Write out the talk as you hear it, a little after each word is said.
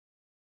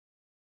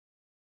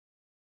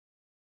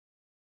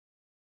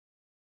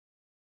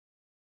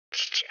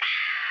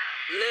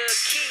Lil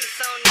Keis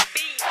on the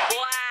beat,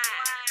 boy.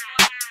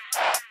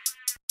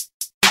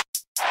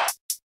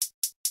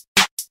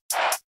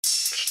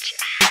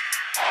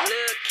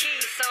 Lil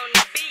Keis on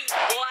the beat,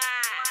 boy.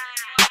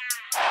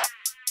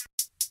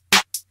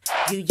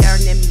 You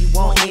yearning me,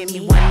 wanting me,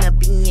 wanna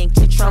be in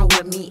control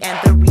with me, and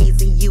the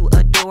reason you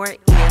adore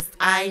is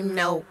I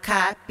know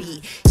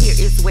copy. Here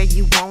is where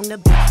you wanna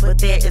be, but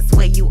there is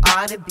where you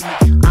ought to be.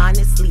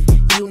 Honestly,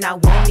 you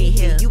not wanted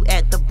here. You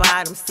at the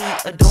bottom, see,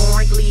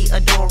 adoringly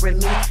adoring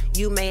me.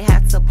 You may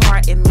have to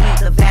pardon me,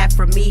 the vibe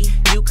for me.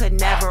 You could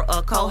never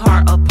a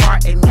cohort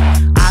apart in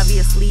me.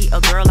 Obviously,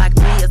 a girl like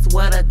me is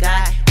what a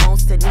guy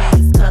wants to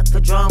need. Cut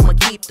the drama,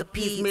 keep the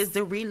peace.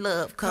 Misery,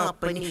 love,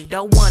 company.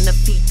 Don't wanna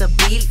feed the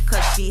beat,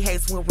 cause she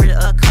hates when we're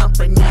a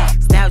company.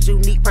 Styles,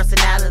 unique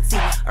personality,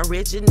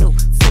 original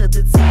to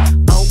the T.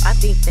 Oh, I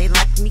think they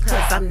like me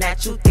cause I'm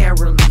natural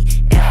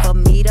thoroughly. And for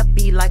me to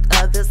be like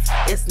others,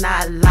 it's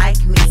not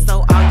like me.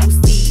 So all you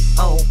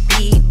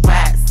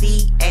COPYCATs,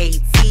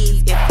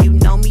 if you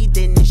know me,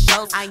 then it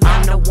shows I'm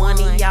the one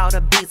in y'all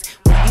the beats.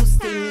 When you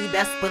see me,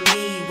 best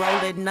believe,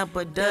 rolling up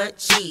a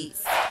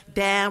Dutchies.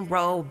 Damn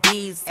roll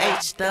B's,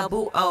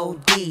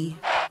 HOOD.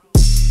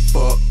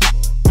 Fuck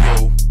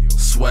yo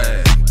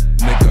swag,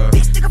 nigga.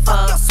 Bitch nigga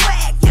fuck your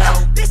swag, yo.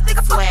 Bitch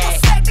nigga fuck your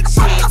swag, nigga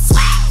fuck your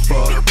swag.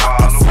 Fuck nigga fuck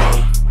your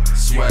swag.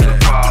 Swag,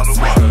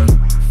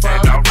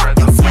 And I'd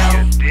rather see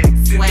a dick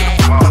than to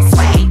follow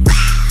me.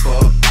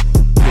 Fuck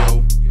yo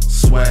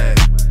swag,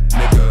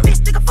 nigga.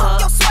 Bitch nigga fuck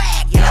your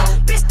swag, yo.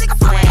 Bitch nigga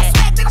fuck your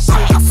swag, nigga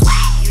fuck your swag.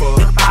 Fuck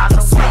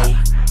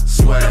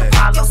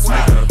yo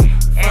swag, nigga.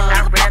 And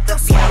I'd rather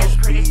see a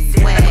pretty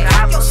swag.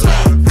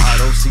 I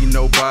don't see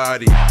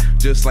nobody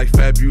just like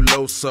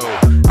Fabuloso.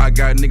 I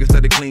got niggas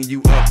that'll clean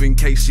you up in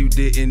case you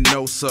didn't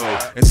know so.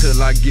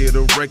 Until I get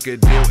a record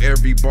deal,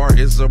 every bar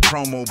is a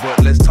promo.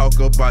 But let's talk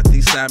about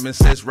these Simon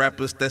Says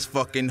rappers that's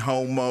fucking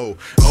homo.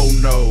 Oh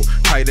no,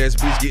 tight ass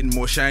beats getting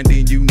more shine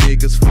than you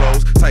niggas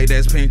flows. Tight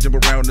ass pants jump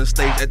around the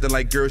stage acting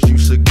like girls you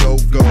should go.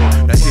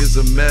 Now here's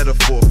a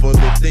metaphor for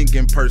the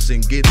thinking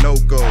person, get no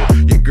go.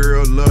 Your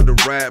girl love to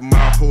ride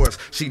my horse,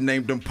 she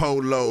named him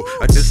Polo.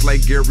 I just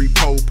like Gary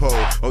Popo,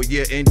 oh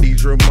yeah, and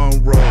Deidre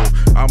Monroe.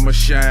 I'ma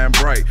shine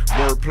bright,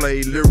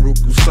 wordplay,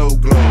 lyrical, so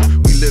glow.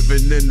 We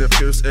living in the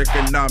fierce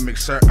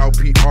economics, shout out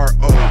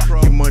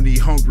PRO. You money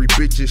hungry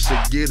bitches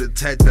should get a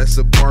tat, that's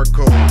a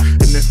barcode.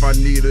 And if I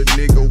need a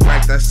nigga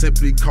whacked, I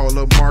simply call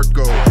her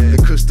Marco.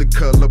 The cush the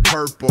color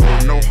purple,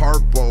 no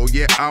harpo,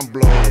 yeah I'm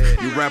blow.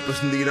 You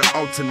rappers need an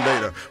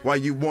alternator, why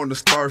you want a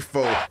star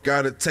for?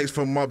 Got a text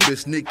from my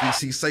bitch Nikki,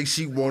 she say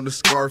she want a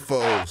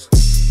Scarfos.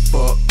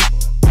 Fuck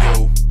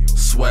yo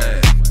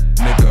swag,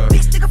 nigga.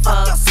 Bitch nigga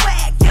fuck your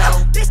swag,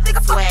 yo. Bitch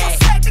nigga fuck your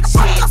swag, nigga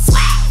fuck your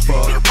swag.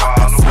 Fuck yo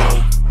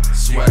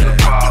swag,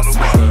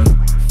 nigga.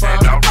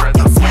 And I'd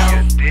rather see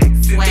a dick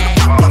than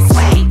to follow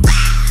me.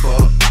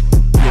 Fuck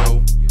yo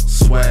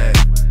swag,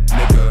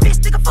 nigga. Bitch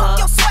nigga fuck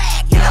your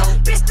swag, yo.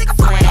 Bitch nigga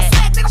fuck your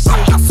swag, nigga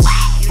fuck your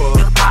swag. Fuck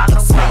yo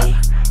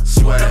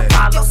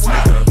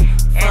swag, nigga.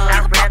 And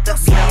I'd rather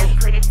see a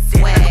pretty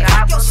swag. You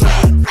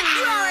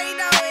already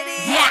know it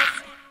is. Yeah.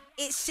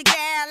 It's your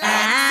girl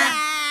like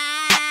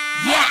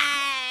Yeah.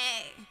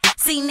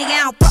 See, nigga,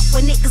 I don't fuck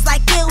with niggas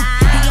like you.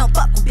 You don't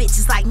fuck with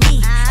bitches like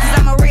me. Cause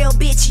I'm a real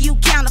bitch, you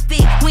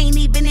counterfeit. We ain't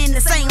even in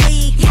the same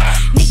league.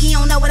 Nigga, you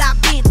don't know what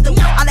I've been through.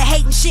 All the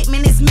hating shit,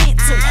 man, it's meant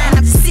to. And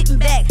I'm just sitting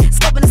back,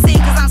 scoping the scene,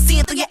 cause I'm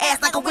seeing through your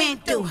ass like a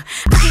wind through.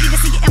 I can't even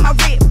see you in my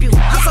rear view.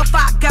 I'm so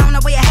far gone,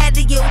 the way ahead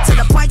of you. To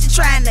the point you're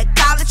trying to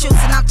call the truth.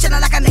 And I'm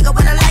chilling like a nigga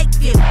with a lake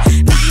view.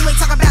 Nigga, you ain't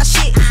talking about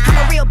shit. I'm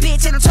a real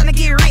bitch and I'm trying to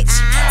get rich.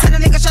 Tell the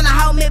nigga trying to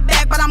hold me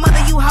back, but I'm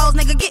other you hoes,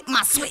 nigga, get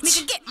my switch.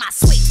 Nigga, get my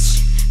switch.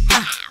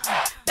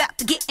 About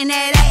to get in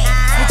that ass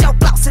with your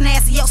flossing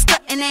ass and your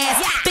strutting ass.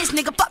 Bitch,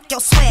 nigga, fuck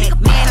your swag.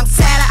 Man, I'm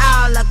tired of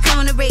all the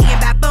coonery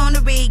and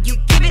babboonery. You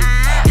give it?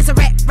 It's a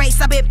rat race,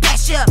 I been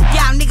bash up.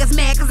 Y'all niggas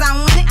mad cause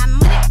I'm winning.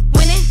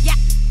 Winning, yeah,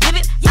 live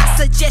it. I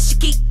suggest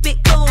you keep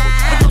it cool.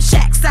 With them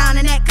shacks on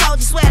and that cold,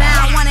 you swear that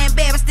I don't wanna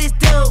embarrass this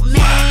dude,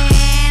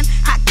 man.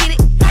 I get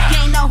it,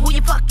 you ain't know who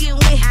you fucking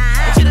with.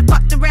 But you done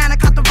fucked around and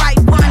caught the right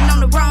one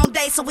on the wrong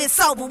day, so it's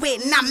over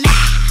with and I'm mad.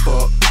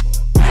 Fuck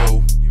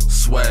yo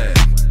swag,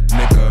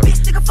 nigga.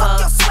 Bitch nigga fuck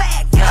your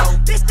swag, yo.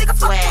 Bitch nigga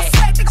fuck your swag.